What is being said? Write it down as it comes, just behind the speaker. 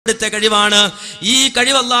കൊടുത്ത കഴിവാണ്. ഈ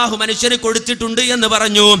കഴിവ് അല്ലാഹു മനുഷ്യന് കൊടുത്തിട്ടുണ്ട് എന്ന്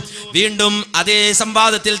പറഞ്ഞു. വീണ്ടും അതേ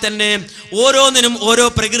സംവാദത്തിൽ തന്നെ ഓരോന്നിനും ഓരോ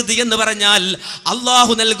പ്രകൃതി എന്ന് പറഞ്ഞാൽ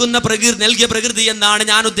അല്ലാഹു നൽകിയ പ്രകൃതി എന്നാണ്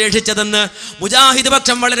ഞാൻ ഉദ്ദേശിച്ചതെന്ന് മുജാഹിദ്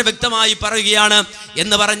പക്ഷം വളരെ വ്യക്തമായി പറയുകയാണ്.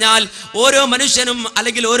 എന്ന് പറഞ്ഞാൽ ഓരോ മനുഷ്യനും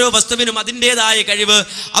അല്ലെങ്കിൽ ഓരോ വസ്തുവിനും അതിൻ്റെതായ കഴിവ്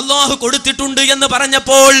അല്ലാഹു കൊടുത്തിട്ടുണ്ട് എന്ന്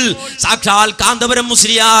പറഞ്ഞപ്പോൾ സാക്ഷാൽ കാന്തപുരം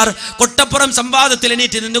മുസ്ലിയാർ കൊട്ടപ്പുറം സംവാദത്തിൽ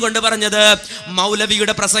എണീറ്റ് നിന്നുകൊണ്ട് പറഞ്ഞത്,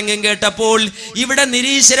 മൗലവിയുടെ പ്രസംഗം കേട്ടപ്പോൾ ഇവിടെ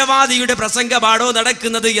നിരീശ്വരവാദിയുടെ പ്രസംഗമാണോ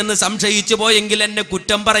നടക്കുന്നത് എന്ന് സംശയിച്ചു പോയെങ്കിൽ എന്നെ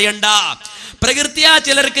കുറ്റം പറയണ്ട. പ്രകൃതിയാ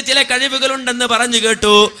ചിലർക്ക് ചില കഴിവുകളുണ്ടെന്ന് പറഞ്ഞു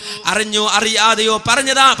കേട്ടു. അറിഞ്ഞോ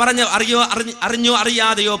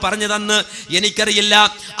അറിയാതെയോ പറഞ്ഞതെന്ന് എനിക്കറിയില്ല.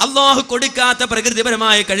 അല്ലാഹു കൊടുക്കാത്ത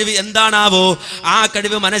പ്രകൃതിപരമായ കഴിവ് എന്താണാവോ? ആ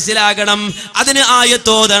കഴിവ് മനസ്സിലാകണം, അതിന്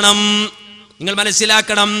ആയത്തോതണം. നിങ്ങൾ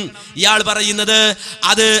മനസ്സിലാക്കണം, ഇയാൾ പറയുന്നത്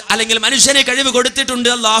അത് അല്ലെങ്കിൽ മനുഷ്യനെ കഴിവ് കൊടുത്തിട്ടുണ്ട്,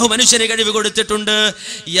 അല്ലാഹു മനുഷ്യനെ കഴിവ് കൊടുത്തിട്ടുണ്ട്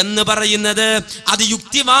എന്ന് പറയുന്നത് അത്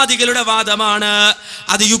യുക്തിവാദികളുടെ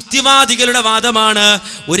വാദമാണ്.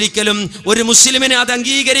 ഒരിക്കലും ഒരു മുസ്ലിമിന് അത്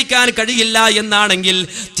അംഗീകരിക്കാൻ കഴിയില്ല എന്നാണെങ്കിൽ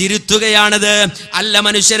തിരുത്തുകയാണത്. അല്ല,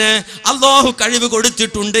 മനുഷ്യന് അല്ലാഹു കഴിവ്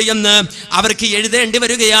കൊടുത്തിട്ടുണ്ട് എന്ന് അവർക്ക് എഴുതേണ്ടി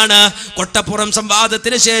വരികയാണ്. കൊട്ടപ്പുറം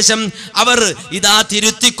സംവാദത്തിന് ശേഷം അവർ ഇതാ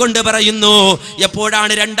തിരുത്തിക്കൊണ്ട് പറയുന്നു.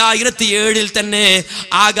 എപ്പോഴാണ്? 2007 തന്നെ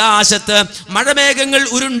ആകാശത്ത് മഴമേഘങ്ങൾ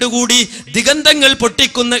ഉരുണ്ടുകൂടി ദിഗന്ധങ്ങൾ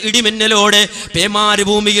പൊട്ടിക്കുന്ന ഇടിമിന്നലോടെ പേമാരി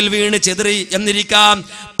ഭൂമിയിൽ വീണ് ചെതറി എന്നിരിക്കാം.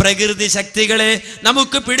 പ്രകൃതി ശക്തികളെ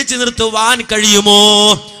നമുക്ക് പിടിച്ചു നിർത്തുവാൻ കഴിയുമോ?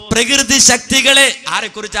 പ്രകൃതി ശക്തികളെ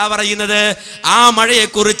ആരെക്കുറിച്ചാ പറയുന്നത്? ആ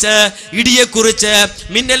മഴയെക്കുറിച്ച്, ഇടിയെക്കുറിച്ച്,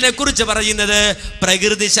 മിന്നലിനെ കുറിച്ച് പറയുന്നത്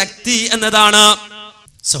പ്രകൃതി ശക്തി എന്നതാണ്.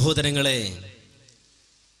 സഹോദരങ്ങളെ,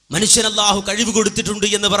 മനുഷ്യൻ അല്ലാഹു കഴിവ് കൊടുത്തിട്ടുണ്ട്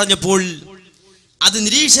എന്ന് പറഞ്ഞപ്പോൾ അത്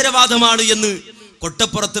നിരീശ്വരവാദമാണ് എന്ന്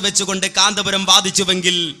കൊട്ടപ്പുറത്ത് വെച്ചുകൊണ്ട് കാന്തപുരം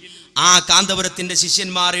വാദിച്ചുവെങ്കിൽ ആ കാന്തപുരത്തിന്റെ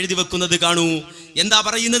ശിഷ്യന്മാർ എഴുതി വെക്കുന്നത് കാണൂ. എന്താ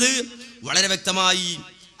പറയുന്നത്? വളരെ വ്യക്തമായി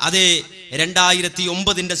അതെ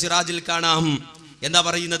 2009 സിറാജിൽ കാണാം. എന്താ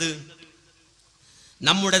പറയുന്നത്?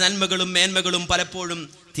 നമ്മുടെ നന്മകളും മേന്മകളും പലപ്പോഴും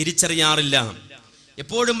തിരിച്ചറിയാറില്ല.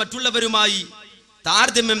 എപ്പോഴും മറ്റുള്ളവരുമായി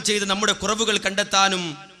താരതമ്യം ചെയ്ത് നമ്മുടെ കുറവുകൾ കണ്ടെത്താനും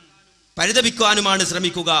പരിതപിക്കുവാനുമാണ്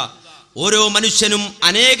ശ്രമിക്കുക. ഓരോ മനുഷ്യനും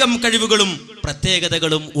അനേകം കഴിവുകളും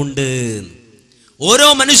പ്രത്യേകതകളും ഉണ്ട്. ഓരോ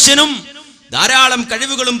മനുഷ്യനും ധാരാളം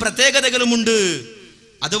കഴിവുകളും പ്രത്യേകതകളും ഉണ്ട്.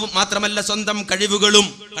 അത് മാത്രമല്ല, സ്വന്തം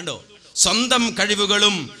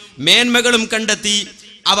കഴിവുകളും മേന്മകളും കണ്ടെത്തി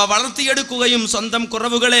അവ വളർത്തിയെടുക്കുകയും സ്വന്തം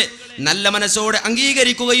കുറവുകളെ നല്ല മനസ്സോടെ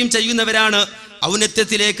അംഗീകരിക്കുകയും ചെയ്യുന്നവരാണ്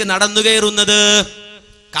ഔന്നത്യത്തിലേക്ക് നടന്നു കയറുന്നത്.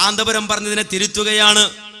 കാന്തപുരം പറഞ്ഞതിനെ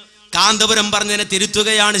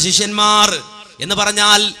തിരുത്തുകയാണ് ശിഷ്യന്മാർ. എന്ന്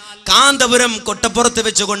പറഞ്ഞാൽ കാന്തപുരം കൊട്ടപ്പുറത്ത്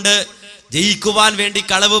വെച്ചുകൊണ്ട് ജയിക്കുവാൻ വേണ്ടി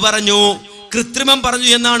കളവ് പറഞ്ഞു, കൃത്രിമം പറഞ്ഞു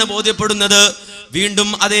എന്നാണ് ബോധ്യപ്പെടുന്നത്. വീണ്ടും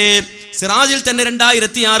അതേ സിറാജിൽ തന്നെ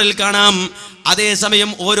 2006 കാണാം. അതേസമയം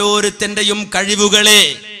ഓരോരുത്തന്റെയും കഴിവുകളെ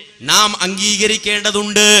നാം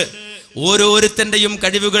അംഗീകരിക്കേണ്ടതുണ്ട്.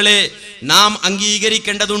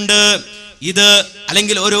 ഇത്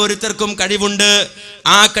അല്ലെങ്കിൽ ഓരോരുത്തർക്കും കഴിവുണ്ട്,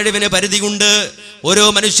 ആ കഴിവിന് പരിധിയുണ്ട്. ഓരോ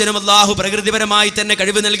മനുഷ്യനും അല്ലാഹു പ്രകൃതിപരമായി തന്നെ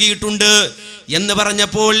കഴിവ് നൽകിയിട്ടുണ്ട് എന്ന്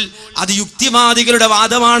പറഞ്ഞപ്പോൾ അത് യുക്തിവാദികളുടെ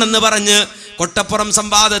വാദമാണെന്ന് പറഞ്ഞ് കൊട്ടപ്പുറം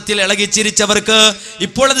സംവാദത്തിൽ ഇളകിച്ചിരിച്ചവർക്ക്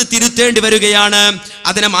ഇപ്പോൾ അത് തിരുത്തേണ്ടി വരികയാണ്,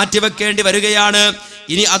 അതിനെ മാറ്റിവെക്കേണ്ടി വരികയാണ്.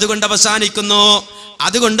 ഇനി അതുകൊണ്ടും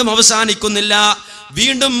അവസാനിക്കുന്നില്ല.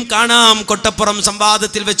 വീണ്ടും കാണാം കൊട്ടപ്പുറം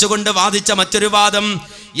സംവാദത്തിൽ വെച്ചുകൊണ്ട് വാദിച്ച മറ്റൊരു വാദം.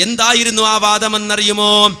 എന്തായിരുന്നു ആ വാദം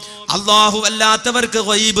എന്നറിയുമോ? അല്ലാഹു അല്ലാത്തവർക്ക്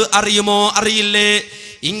ഗൈബ് അറിയുമോ? അറിയില്ലേ?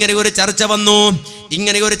 ഇങ്ങനെ ഒരു ചർച്ച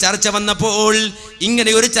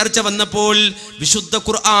വന്നപ്പോൾ വിശുദ്ധ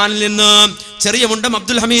ഖുർആനിൽ നിന്ന് ചെറിയ മുണ്ടം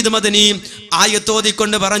അബ്ദുൽ ഹമീദ് മദനി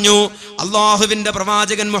ആയത്തോതിക്കൊണ്ട് പറഞ്ഞു, അല്ലാഹുവിന്റെ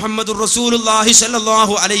പ്രവാചകൻ മുഹമ്മദുർ റസൂലുള്ളാഹി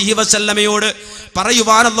സ്വല്ലല്ലാഹു അലൈഹി വസല്ലമയോട്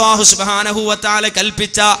പറയുവാൻ അല്ലാഹു സുബ്ഹാനഹു വ തആല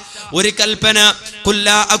കൽപ്പിച്ച ഒരു കൽപ്പന,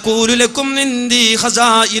 ഖുല്ലാ അഖൂലു ലക്കും ഇൻദി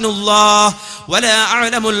ഖസായിനുല്ലാഹ് വലാ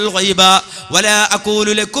അഅലമുൽ ഗൈബ വലാ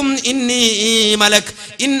അഖൂലു ലക്കും ഇന്നി മലക്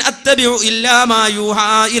ഇൻ അത്തബിഉ ഇല്ലാ മാ യൂഹാ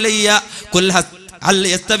ഇലയ്യ ഖുൽ ഹൽ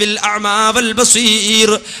യസ്തവിൽ അഅമാ വൽ ബസീർ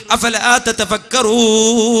അഫലാ തതഫക്കറൂൻ.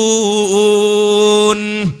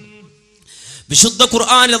 വിശുദ്ധ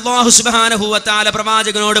ഖുർആനിൽ അല്ലാഹു സുബ്ഹാനഹു വ തആല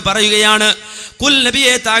പ്രവാചകനോട് പറയുകയാണ്, ഖുൽ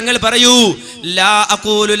നബിയെ താങ്കൾ പറയൂ, ലാ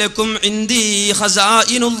അഖൂലു ലക്കും ഇൻദി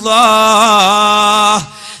ഖസായിനുല്ലാഹ്,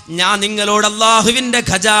 ഞാൻ നിങ്ങളോട് അല്ലാഹുവിന്റെ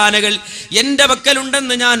ഖജാനകൾ എൻ്റെ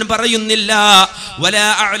പക്കലുണ്ടെന്ന് ഞാൻ പറയുന്നില്ല. വലാ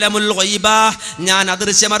അഅലമുൽ ഗൈബ, ഞാൻ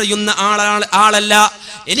അദൃശ്യമറിയുന്ന ആളല്ല,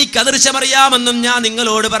 എനിക്ക് അദൃശ്യമറിയാമെന്നും ഞാൻ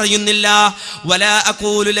നിങ്ങളോട് പറയുന്നില്ല. വലാ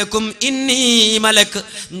അഖൂലു ലക്കും ഇന്നി മലക്,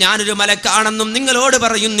 ഞാനൊരു മലക്കാണെന്നും നിങ്ങളോട്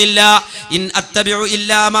പറയുന്നില്ല. ഇൻ അത്തബിഉ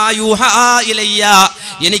ഇല്ലാ മാ യൂഹാ ഇലയ്യ,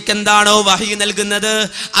 എനിക്കെന്താണോ വഹി നൽകുന്നത്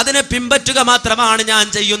അതിനെ പിൻപറ്റുക മാത്രമാണ് ഞാൻ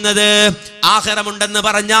ചെയ്യുന്നത്. ആഖിറമുണ്ടെന്ന്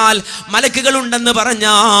പറഞ്ഞാൽ, മലക്കുകളുണ്ടെന്ന്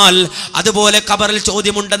പറഞ്ഞാൽ, അതുപോലെ ഖബറിൽ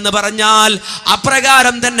ചോദ്യമുണ്ടെന്ന് പറഞ്ഞാൽ,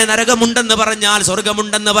 അപ്രകാരം തന്നെ നരകമുണ്ടെന്ന് പറഞ്ഞാൽ,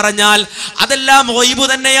 സ്വർഗമുണ്ടെന്ന് പറഞ്ഞാൽ, അതെല്ലാം ഗൈബ്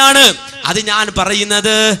തന്നെയാണ്. അത് ഞാൻ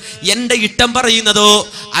പറയുന്നത് എൻ്റെ ഇഷ്ടം പറയുന്നതോ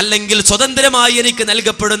അല്ലെങ്കിൽ സ്വതന്ത്രമായി എനിക്ക്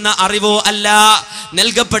നൽകപ്പെടുന്ന അറിവോ അല്ല,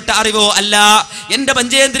 നൽകപ്പെട്ട അറിവോ അല്ല, എൻ്റെ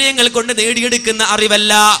പഞ്ചേന്ദ്രിയങ്ങൾ കൊണ്ട് നേടിയെടുക്കുന്ന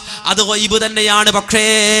അറിവല്ല, അത് ഗൈബ് തന്നെയാണ്. പക്ഷേ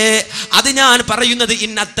അത് ഞാൻ പറയുന്നത്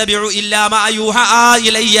ഇന്നത്തബിഉ ഇല്ലാ മാ യൂഹാ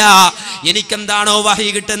ഇലയ്യ, എനിക്കെന്താണോ വഹി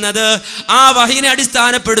കിട്ടുന്നത് ആ വഹിനെ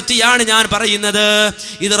അടിസ്ഥാനപ്പെടുത്തിയാണ് ഞാൻ പറയുന്നത്.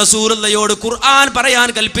 ഇത് റസൂലുള്ളാഹിയോട് ഖുർആൻ പറയാൻ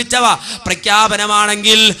കൽപ്പിച്ചവ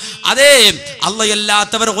പ്രഖ്യാപനമാണെങ്കിൽ, അതേ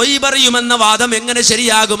അല്ലാത്തവർ ഗൈബ് അറിയുമെന്ന വാദം എങ്ങനെ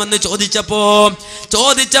ശരിയാകുമെന്ന്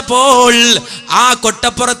ചോദിച്ചപ്പോൾ ആ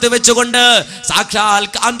കൊട്ടപ്പുറത്ത് വെച്ചുകൊണ്ട് സാക്ഷാൽ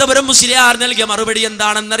കാന്തപുരം മുസ്ലിയാർ നൽകിയ മറുപടി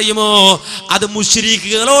എന്താണെന്നറിയുമോ? അത്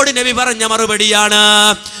മുശ്രിക്കുകളോട് നബി പറഞ്ഞ മറുപടിയാണ്.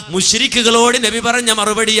 മുശ്രിക്കുകളോട് നബി പറഞ്ഞ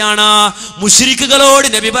മറുപടിയാണ്. മുശ്രിക്കുകളോട്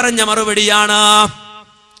നബി പറഞ്ഞ മറുപടിയാണ്.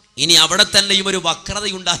 ഇനി അവിടെ തന്നെയും ഒരു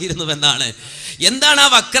വക്രതയുണ്ടായിരുന്നുവെന്നാണ്. എന്താണ് ആ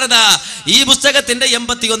വക്രത? ഈ പുസ്തകത്തിന്റെ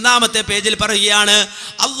 81-ാമത്തെ പേജിൽ പറയുകയാണ്,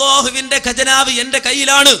 അല്ലാഹുവിന്റെ ഖജനാവ് എന്റെ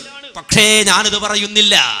കയ്യിലാണ്, പക്ഷേ ഞാനിത്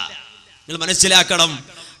പറയുന്നില്ല. നിങ്ങൾ മനസ്സിലാക്കണം,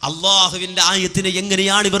 അള്ളാഹുവിന്റെ ആയത്തിനെ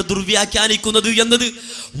എങ്ങനെയാണ് ഇവർ ദുർവ്യാഖ്യാനിക്കുന്നത് എന്നത്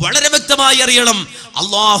വളരെ വ്യക്തമായി അറിയണം.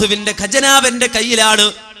 അള്ളാഹുവിന്റെ ഖജനാവ് എന്റെ കയ്യിലാണ്,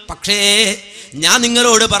 പക്ഷേ ഞാൻ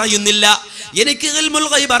നിങ്ങളോട് പറയുന്നില്ല. എനിക്ക് ഇൽമുൽ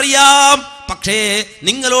ഗൈബ് അറിയാം, പക്ഷേ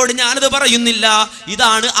നിങ്ങളോട് ഞാനത് പറയുന്നില്ല.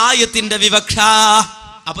 ഇതാണ് ആയത്തിന്റെ വിവക്ഷ.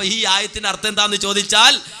 അപ്പൊ ഈ ആയത്തിന്റെ അർത്ഥം എന്താന്ന്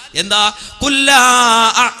ചോദിച്ചാൽ എന്താ? കുല്ലാ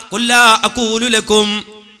അഖൂലു ലക്കും,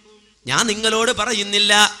 ഞാൻ നിങ്ങളോട്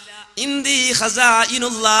പറയുന്നില്ല. ഇന്ദി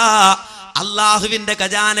ഖസാഇനുല്ലാഹ്, അള്ളാഹുവിന്റെ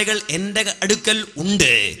ഖജാനകൾ എന്റെ അടുക്കൽ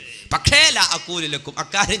ഉണ്ട്, പക്ഷേ ലാ അഖൂലു ലക്കും,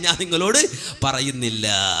 അക്കാര്യം ഞാൻ നിങ്ങളോട് പറയുന്നില്ല.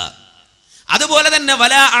 അതുപോലെ തന്നെ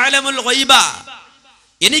വലാ അഅലമുൽ ഗൈബ,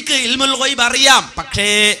 എനിക്ക് ഇൽമുൽ ഗൈബ് അറിയാം, പക്ഷേ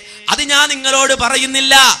അത് ഞാൻ നിങ്ങളോട്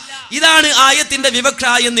പറയുന്നില്ല. ഇതാണ് ആയത്തിന്റെ വിവക്ഷ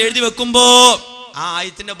എന്ന് എഴുതി വെക്കുമ്പോ ആ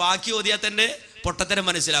ആയത്തിന്റെ ബാക്കി ഓതിയാൽ തന്നെ പൊട്ടത്തരം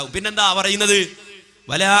മനസ്സിലാവും. പിന്നെന്താ പറയുന്നത്?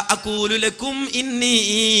 വലാ അഖൂലു ലക്കും ഇന്നി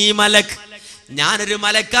മലക്, ഞാനൊരു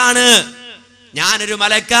മലക്കാണ്,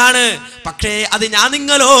 പക്ഷേ അത് ഞാൻ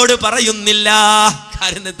നിങ്ങളോട് പറയുന്നില്ല.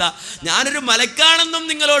 കാര്യം എന്താ? ഞാനൊരു മലക്കാണെന്നും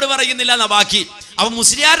നിങ്ങളോട് പറയുന്നില്ല എന്നാ ബാക്കി. അപ്പൊ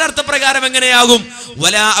മുസ്ലിയാരുടെ അർത്ഥപ്രകാരം എങ്ങനെയാകും?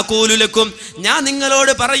 വലാ അഖൂലു ലക്കും, ഞാൻ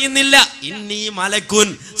നിങ്ങളോട് പറയുന്നില്ല. ഇന്നി മലക്കുൻ,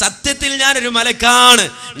 സത്യത്തിൽ ഞാനൊരു മലക്കാണ്,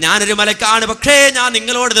 പക്ഷേ ഞാൻ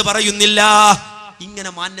നിങ്ങളോട് പറയുന്നില്ല. ഇങ്ങനെ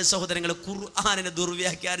മാന്യ സഹോദരങ്ങൾ ഖുർആനിനെ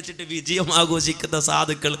ദുർവ്യാഖ്യാനിച്ചിട്ട് വിജയം ആഘോഷിക്കുന്ന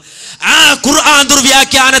സാധുക്കൾ, ആ ഖുർആൻ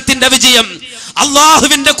ദുർവ്യാഖ്യാനത്തിന്റെ വിജയം,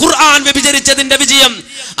 അള്ളാഹുവിന്റെ ഖുർആൻ വ്യഭിചരിച്ചതിന്റെ വിജയം,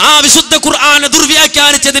 ആ വിശുദ്ധ ഖുർആനെ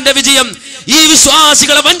ദുർവ്യാഖ്യാനിച്ചതിന്റെ വിജയം, ഈ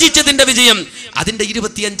വിശ്വാസികളെ വഞ്ചിച്ചതിന്റെ വിജയം, അതിന്റെ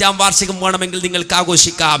 25-ാം വാർഷികം വേണമെങ്കിൽ നിങ്ങൾക്ക്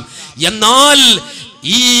ആഘോഷിക്കാം. എന്നാൽ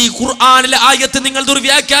ഈ ഖുർആനിലെ ആയത്ത് നിങ്ങൾ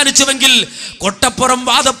ദുർവ്യാഖ്യാനിച്ചുവെങ്കിൽ കൊട്ടപ്പുറം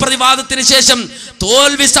വാദപ്രതിവാദത്തിന് ശേഷം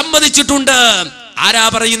തോൽവി സമ്മതിച്ചിട്ടുണ്ട്. ആരാ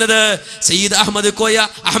പറയുന്നത്? സയ്യിദ്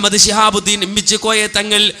അഹമ്മദ് ശിഹാബുദ്ദീൻ ഇമ്മിച്ച് കോയ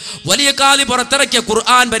തങ്ങൾ വലിയ കാലി പുറത്തിറക്കിയ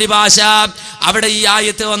ഖുർആൻ പരിഭാഷ, അവിടെ ഈ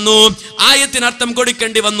ആയത്ത് വന്നു. ആയത്തിനർത്ഥം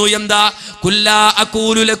കൊടുക്കേണ്ടി വന്നു. എന്താ? കുല്ലാ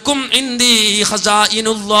അഖൂലു ലക്കും ഇന്ദി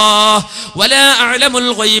ഖസാഇനുല്ലാഹ് വലാ അഅലമുൽ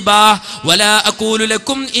ഗൈബ വലാ അഖൂലു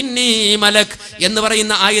ലക്കും ഇന്നി മലക് എന്ന്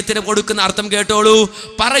പറയുന്ന ആയത്തിന് കൊടുക്കുന്ന അർത്ഥം കേട്ടോളൂ.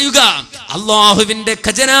 പറയുക, അല്ലാഹുവിന്റെ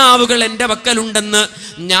ഖജനാവുകൾ എൻ്റെ പക്കലുണ്ടെന്ന്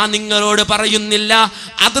ഞാൻ നിങ്ങളോട് പറയുന്നില്ല.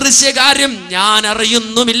 അദൃശ്യകാര്യം ഞാൻ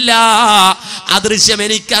അറിയുന്നുമില്ല, അദൃശ്യം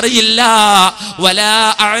എനിക്കറിയില്ല. വലാ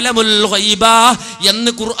അഅലമുൽ ഗൈബ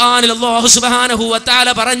എന്ന് ഖുർആനിൽ അല്ലാഹു സുബ്ഹാനഹു വ തആല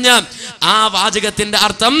പറഞ്ഞ ആ വാചകത്തിന്റെ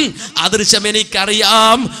അർത്ഥം അദൃശ്യം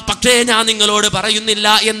എനിക്കറിയാം, പക്ഷേ ഞാൻ നിങ്ങളോട് പറയുന്നില്ല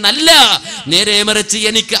എന്നല്ല. നേരെ മറിച്ച്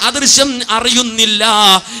എനിക്ക് അദൃശ്യം അറിയുന്നില്ല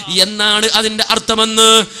എന്നാണ് അതിന്റെ അർത്ഥമെന്ന്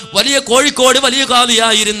വലിയ കോഴിക്കോട് വലിയ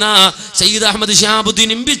ഖാദിയായിരുന്ന സയ്യിദ് അഹമ്മദ്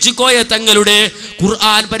ശിഹാബുദ്ദീൻ ഇമ്പിച്ച് കോയ തങ്ങളുടെ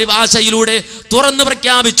ഖുർആൻ പരിഭാഷയിലൂടെ തുറന്നു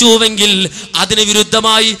പ്രഖ്യാപിച്ചുവെങ്കിൽ അതിന്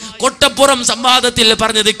വിരുദ്ധമായി കൊട്ടപ്പുറം സംവാദത്തിൽ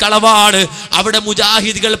പറഞ്ഞത് കളവാണ്. അവിടെ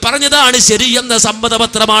മുജാഹിദുകൾ പറഞ്ഞതാണ് ശരിയെന്ന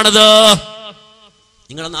സമ്മതപത്രമാണത്.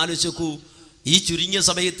 നിങ്ങളൊന്ന് ആലോചിച്ച് നോക്കൂ. ഈ ചുരുങ്ങിയ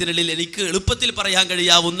സമയത്തിനുള്ളിൽ എനിക്ക് എളുപ്പത്തിൽ പറയാൻ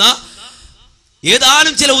കഴിയാവുന്ന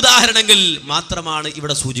ഏതാനും ചില ഉദാഹരണങ്ങൾ മാത്രമാണ്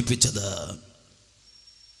ഇവിടെ സൂചിപ്പിച്ചത്.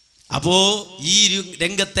 അപ്പോ ഈ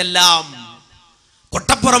രംഗത്തെല്ലാം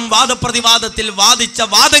കൊട്ടപ്പുറം വാദപ്രതിവാദത്തിൽ വാദിച്ച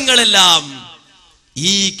വാദങ്ങളെല്ലാം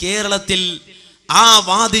ഈ കേരളത്തിൽ ആ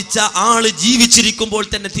വാദിച്ച ആള് ജീവിച്ചിരിക്കുമ്പോൾ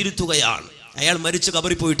തന്നെ തിരുത്തുകയാണ്. അയാൾ മരിച്ചു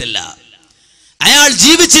കബറി പോയിട്ടില്ല. അയാൾ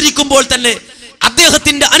ജീവിച്ചിരിക്കുമ്പോൾ തന്നെ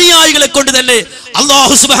അദ്ദേഹത്തിന്റെ അനുയായികളെ കൊണ്ട് തന്നെ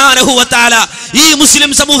അല്ലാഹു സുബ്ഹാനഹു വ തആല ഈ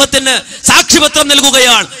മുസ്ലിം സമൂഹത്തിന് സാക്ഷ്യപത്രം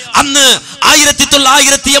നൽകുകയാണ്. അന്ന്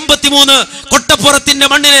 1983 കൊട്ടപ്പുറത്തിന്റെ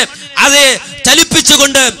മണ്ണിനെ അതെ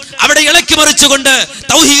ചലിപ്പിച്ചുകൊണ്ട് അവിടെ ഇളക്കി മറിച്ചുകൊണ്ട്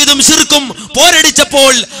തൗഹീദും ശിർക്കും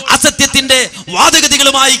പോരടിച്ചപ്പോൾ അസത്യത്തിന്റെ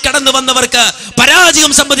വാദഗതികളുമായി കടന്നു വന്നവർക്ക്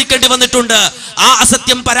പരാജയം സമ്മതിക്കേണ്ടി വന്നിട്ടുണ്ട്. ആ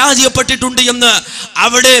അസത്യം പരാജയപ്പെട്ടിട്ടുണ്ട് എന്ന്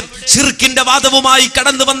അവിടെ ശിർക്കിന്റെ വാദവുമായി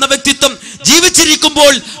കടന്നു വന്ന വ്യക്തിത്വം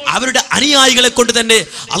ജീവിച്ചിരിക്കുമ്പോൾ അവരുടെ അനുയായികളെ കൊണ്ട് തന്നെ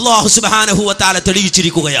അല്ലാഹു സുബ്ഹാനഹു വ തആല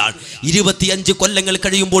തെളിയിച്ചിരിക്കുകയാണ്. 25 കൊല്ലങ്ങൾ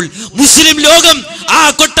കഴിയുമ്പോൾ മുസ്ലിം ലോകം ആ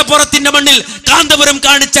കൊട്ടപ്പുറത്തിന്റെ മണ്ണിൽ കാന്തപുരം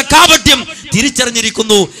കാണിച്ച കാപട്യം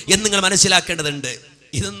തിരിച്ചറിഞ്ഞിരിക്കുന്നു എന്ന് നിങ്ങൾ മനസ്സിലാക്കേണ്ടതുണ്ട്.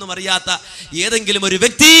 ഇതൊന്നും അറിയാത്ത ഏതെങ്കിലും ഒരു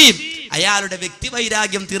വ്യക്തി അയാളുടെ വ്യക്തി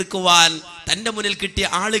വൈരാഗ്യം തീർക്കുവാൻ തന്റെ മുന്നിൽ കിട്ടിയ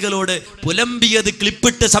ആളുകളോട് പുലമ്പിയത്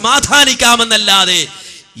ക്ലിപ്പിട്ട് സമാധാനിക്കാമെന്നല്ലാതെ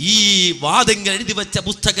ഈ വാദങ്ങൾ എഴുതി വെച്ച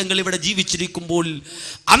പുസ്തകങ്ങൾ ഇവിടെ ജീവിച്ചിരിക്കുമ്പോൾ,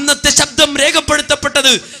 അന്നത്തെ ശബ്ദം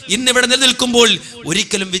രേഖപ്പെടുത്തപ്പെട്ടത് ഇന്നിവിടെ നിലനിൽക്കുമ്പോൾ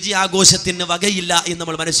ഒരിക്കലും വിജയാഘോഷത്തിന് വകയില്ല എന്ന്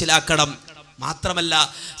നമ്മൾ മനസ്സിലാക്കണം. മാത്രമല്ല,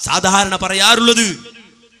 സാധാരണ പറയാറുള്ളത്,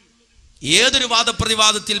 ഏതൊരു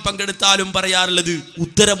വാദപ്രതിവാദത്തിൽ പങ്കെടുത്താലും പറയാറുള്ളത്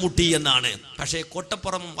ഉത്തരം മുട്ടി എന്നാണ്. പക്ഷേ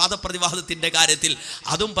കോട്ടപ്പുറം വാദപ്രതിവാദത്തിന്റെ കാര്യത്തിൽ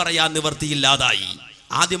അതും പറയാൻ നിവർത്തിയില്ലാതായി.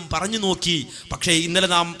 ആദ്യം പറഞ്ഞു നോക്കി. പക്ഷേ ഇന്നലെ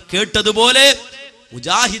നാം കേട്ടതുപോലെ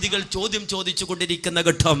മുജാഹിദുകൾ ചോദ്യം ചോദിച്ചു കൊണ്ടിരിക്കുന്ന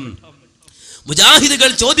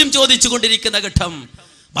ഘട്ടം,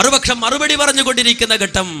 മറുപക്ഷം മറുപടി പറഞ്ഞുകൊണ്ടിരിക്കുന്ന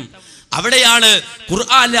ഘട്ടം, അവിടെയാണ്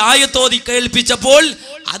ഖുർആനിലെ ആയത്തോതി കേൾപ്പിച്ചപ്പോൾ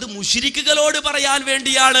അത് മുശ്രിക്കുകളോട് പറയാൻ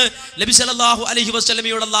വേണ്ടിയാണ് നബി സല്ലല്ലാഹു അലൈഹി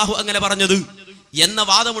വസല്ലമയോട് അല്ലാഹു അങ്ങനെ പറഞ്ഞത് എന്ന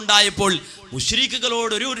വാദമുണ്ടായപ്പോൾ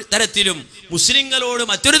മുശ്രിക്കുകളോട് ഒരു തരത്തിലും മുസ്ലിങ്ങളോട്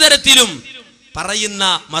മറ്റൊരു തരത്തിലും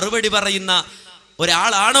മറുപടി പറയുന്ന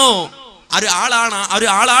ഒരാളാണ്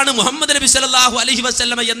മുഹമ്മദ് നബി സല്ലല്ലാഹു അലൈഹി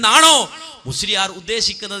വസല്ലമ എന്നാണോ മുസ്ലിയാർ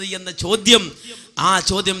ഉദ്ദേശിക്കുന്നത് എന്ന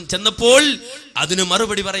ചോദ്യം ചെന്നപ്പോൾ അതിന്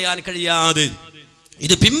മറുപടി പറയാൻ കഴിയാതെ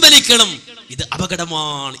ഇത് പിൻവലിക്കണം, ഇത്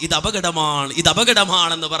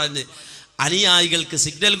അപകടമാണെന്ന് പറഞ്ഞ് അനുയായികൾക്ക്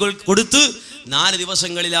സിഗ്നലുകൾ കൊടുത്ത് 4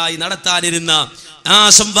 ദിവസങ്ങളിലായി നടത്താനിരുന്ന ആ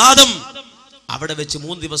സംവാദം അവിടെ വെച്ച്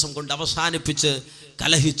 3 ദിവസം കൊണ്ട് അവസാനിപ്പിച്ച്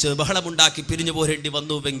കലഹിച്ച് ബഹളമുണ്ടാക്കി പിരിഞ്ഞു പോരേണ്ടി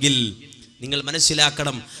വന്നുവെങ്കിൽ നിങ്ങൾ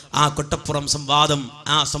മനസ്സിലാക്കണം, ആ കൊട്ടപ്പുറം സംവാദം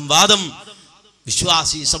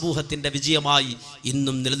വിശ്വാസി സമൂഹത്തിന്റെ വിജയമായി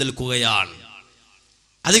ഇന്നും നിലനിൽക്കുകയാണ്.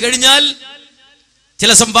 അത് കഴിഞ്ഞാൽ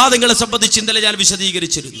ചില സംവാദങ്ങളെ സംബന്ധിച്ച് ഇന്നലെ ഞാൻ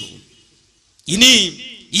വിശദീകരിച്ചിരുന്നു. ഇനി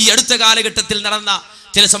ഈ അടുത്ത കാലഘട്ടത്തിൽ നടന്ന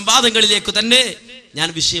ചില സംവാദങ്ങളിലേക്ക് തന്നെ ഞാൻ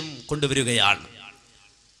വിഷയം കൊണ്ടുവരികയാണ്.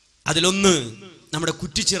 അതിലൊന്ന് നമ്മുടെ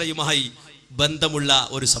കുറ്റിച്ചിറയുമായി ബന്ധമുള്ള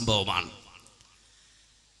ഒരു സംഭവമാണ്.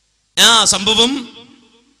 ആ സംഭവം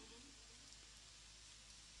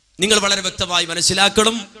നിങ്ങൾ വളരെ വ്യക്തമായി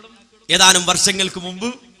മനസ്സിലാക്കണം. ഏതാനും വർഷങ്ങൾക്ക് മുമ്പ്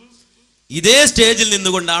ഇതേ സ്റ്റേജിൽ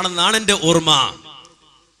നിന്നുകൊണ്ടാണെന്നാണ് എൻ്റെ ഓർമ്മ,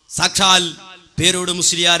 സാക്ഷാൽ പേരോട്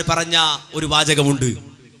മുസ്ലിയാർ പറഞ്ഞ ഒരു വാചകമുണ്ട്.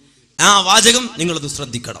 ആ വാചകം നിങ്ങളത്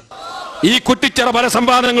ശ്രദ്ധിക്കണം. ഈ കുട്ടിച്ചിറ പല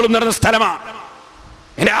സംവാദങ്ങളും നടന്ന സ്ഥലമാണ്.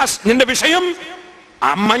 നിന്റെ വിഷയം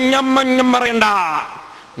മഞ്ഞം പറയണ്ട,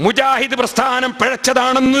 മുജാഹിദ് പ്രസ്ഥാനം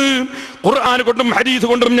പിഴച്ചതാണെന്ന് ഖുർആൻ കൊണ്ടും ഹദീസ്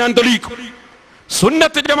കൊണ്ടും ഞാൻ തെളിയിക്കും.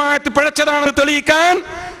 സുന്നത്ത് ജമാഅത്ത് പിഴച്ചതാണെന്ന് തെളിയിക്കാൻ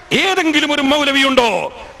ഏതെങ്കിലും ഒരു മൗലവിയുണ്ടോ?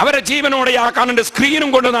 അവരെ ജീവനോടെ ആക്കാൻ സ്ക്രീനും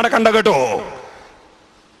കൊണ്ട് നടക്കണ്ട കേട്ടോ.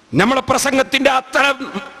 നമ്മളെ പ്രസംഗത്തിന്റെ അത്തരം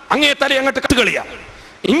അങ്ങേത്തലയും അങ്ങോട്ട് കട്ടുകളിയാ,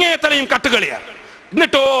 ഇങ്ങേത്തലയും കട്ടുകളിയാ.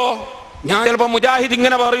 എന്നിട്ടോ ഞാൻ ചിലപ്പോ മുജാഹിദ്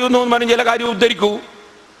ഇങ്ങനെ പറയുന്നു എന്ന് പറഞ്ഞ് ചില കാര്യം ഉദ്ധരിക്കൂ,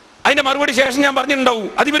 അതിന്റെ മറുപടി ശേഷം ഞാൻ പറഞ്ഞിട്ടുണ്ടാവും,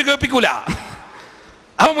 അതിവർ കേൾപ്പിക്കൂല.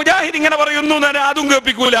 അപ്പൊ മുജാഹിദ് ഇങ്ങനെ പറയുന്നു എന്ന് പറഞ്ഞാൽ അതും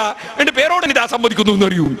കേൾപ്പിക്കൂല, എന്റെ പേരോട് ഇതാ സമ്മതിക്കുന്നു എന്ന്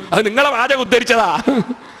അറിയൂ. അത് നിങ്ങളെ വാചകം ഉദ്ധരിച്ചതാ,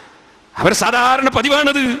 അവർ സാധാരണ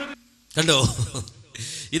പതിവാണത്. കണ്ടോ,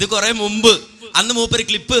 ഇത് കുറെ മുമ്പ്, അന്ന് മൂപ്പര്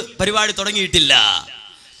ക്ലിപ്പ് പരിപാടി തുടങ്ങിയിട്ടില്ല.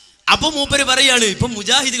 അപ്പൊ മൂപ്പര് പറയാണ്, ഇപ്പൊ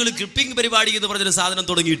മുജാഹിദുകൾ ക്ലിപ്പിംഗ് പരിപാടി എന്ന് പറഞ്ഞൊരു സാധനം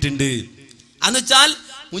തുടങ്ങിയിട്ടുണ്ട്. എന്നുവെച്ചാൽ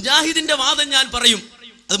മുജാഹിദിന്റെ വാദം ഞാൻ പറയും,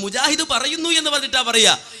 അത് മുജാഹിദ് പറയുന്നു എന്ന് പറഞ്ഞിട്ടാ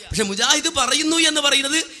പറയാ. പക്ഷെ മുജാഹിദ് പറയുന്നു എന്ന്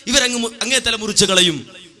പറയുന്നത് അങ്ങേ തല മുറിച്ച് കളയും,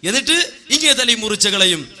 എന്നിട്ട് ഇങ്ങേ തലയും മുറിച്ച്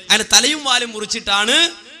കളയും. അങ്ങനെ തലയും വാലും മുറിച്ചിട്ടാണ്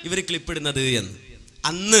ഇവർ ക്ലിപ്പിടുന്നത് എന്ന്.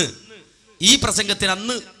 അന്ന് ഈ പ്രസംഗത്തിന്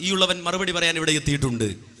അന്ന് ഈ ഉള്ളവൻ മറുപടി പറയാൻ ഇവിടെ എത്തിയിട്ടുണ്ട്.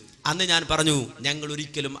 അന്ന് ഞാൻ പറഞ്ഞു, ഞങ്ങൾ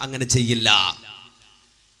ഒരിക്കലും അങ്ങനെ ചെയ്യില്ല.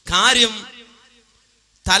 കാര്യം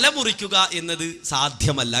തല മുറിക്കുക എന്നത്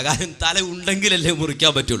സാധ്യമല്ല. കാര്യം തല ഉണ്ടെങ്കിലല്ലേ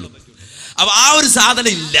മുറിക്കാൻ പറ്റുള്ളൂ. അപ്പൊ ആ ഒരു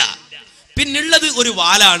സാധനം ഇല്ല. പിന്നുള്ളത് ഒരു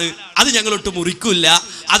വാലാണ്, അത് ഞങ്ങളൊട്ട് മുറിക്കില്ല,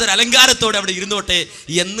 അതൊരു അലങ്കാരത്തോടെ അവിടെ ഇരുന്നോട്ടെ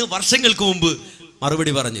എന്ന് വർഷങ്ങൾക്ക് മുമ്പ്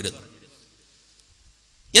മറുപടി പറഞ്ഞിരുന്നു.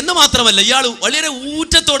 എന്ന് മാത്രമല്ല, ഇയാൾ വളരെ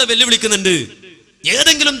ഊറ്റത്തോടെ വെല്ലുവിളിക്കുന്നുണ്ട്,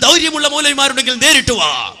 ഏതെങ്കിലും ധൈര്യമുള്ള മൗലവിമാരുണ്ടെങ്കിൽ നേരിട്ട്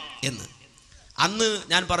വാ എന്ന്. അന്ന്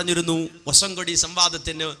ഞാൻ പറഞ്ഞിരുന്നു, വസംകൊടി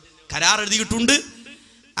സംവാദത്തിന് കരാർ എഴുതിയിട്ടുണ്ട്,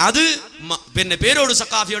 അത് പിന്നെ പേരോട്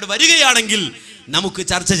സഖാഫിയോട് വരികയാണെങ്കിൽ നമുക്ക്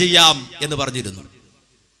ചർച്ച ചെയ്യാം എന്ന് പറഞ്ഞിരുന്നു.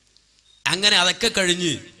 അങ്ങനെ അതൊക്കെ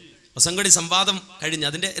കഴിഞ്ഞ് വസംകൊടി സംവാദം കഴിഞ്ഞ്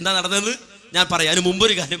അതിന്റെ എന്താ നടന്നത് ഞാൻ പറയാം. അതിന്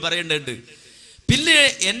മുമ്പൊരു കാര്യം പറയേണ്ടതുണ്ട്. പിന്നെ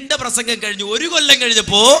എന്റെ പ്രസംഗം കഴിഞ്ഞ് 1 കൊല്ലം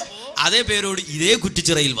കഴിഞ്ഞപ്പോ അതേ പേരോട് ഇതേ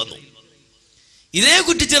കുറ്റിച്ചിറയിൽ വന്നു. ഇതേ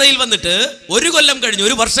കുറ്റിച്ചിറയിൽ വന്നിട്ട് 1 കൊല്ലം കഴിഞ്ഞ്,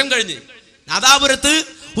 1 വർഷം കഴിഞ്ഞ് നാദാപുരത്ത്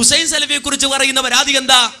ഹുസൈൻ സലഫിയെ കുറിച്ച് പറയുന്ന പരാതി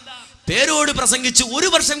എന്താ? പേരോട് പ്രസംഗിച്ച് 1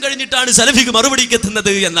 വർഷം കഴിഞ്ഞിട്ടാണ് സലഫിക്ക് മറുപടിക്ക്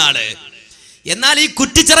എത്തുന്നത് എന്നാണ്. എന്നാൽ ഈ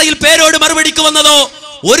കുറ്റിച്ചിറയിൽ പേരോട് മറുപടിക്ക് വന്നതോ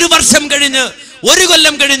 1 വർഷം കഴിഞ്ഞ്, 1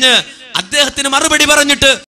 കൊല്ലം കഴിഞ്ഞ് അദ്ദേഹത്തിന് മറുപടി പറഞ്ഞിട്ട്